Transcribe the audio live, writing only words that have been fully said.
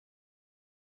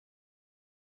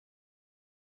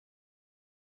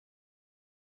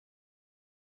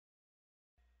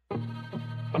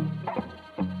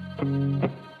I'll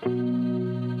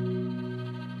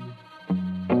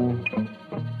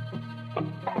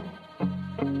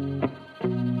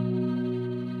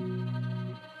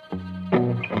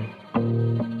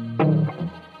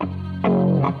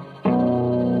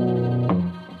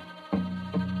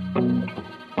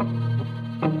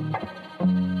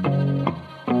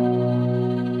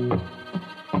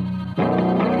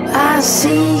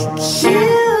seek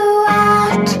you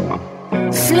out,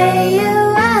 flay you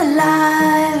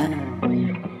alive.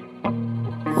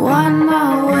 One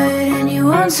more word and you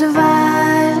won't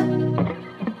survive.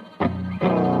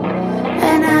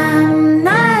 And I'm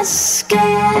not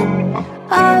scared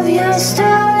of your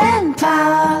stolen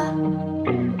power.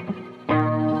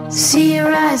 See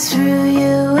right through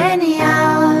you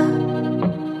anyhow.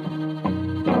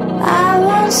 I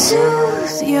won't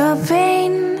soothe your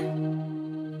pain.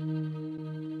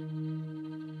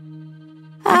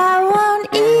 I won't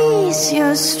ease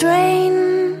your strain.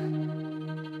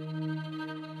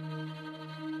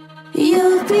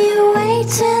 You'll be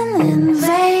waiting in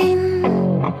vain.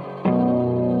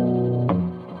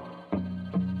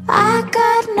 I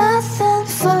got nothing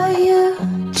for you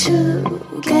to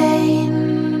gain.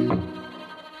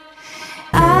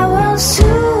 I won't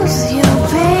soothe your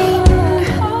pain.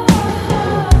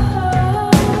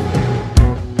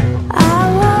 I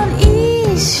won't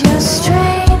ease your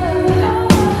strain.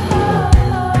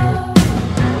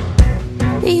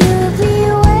 You'll be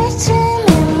waiting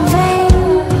in vain.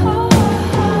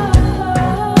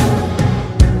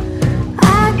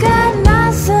 I got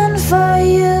nothing for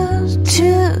you to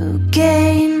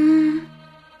gain.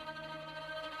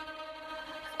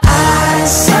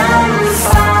 Eyes on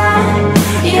fire,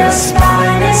 your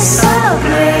spine is so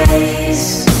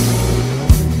ablaze,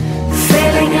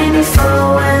 feeling any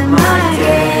forward.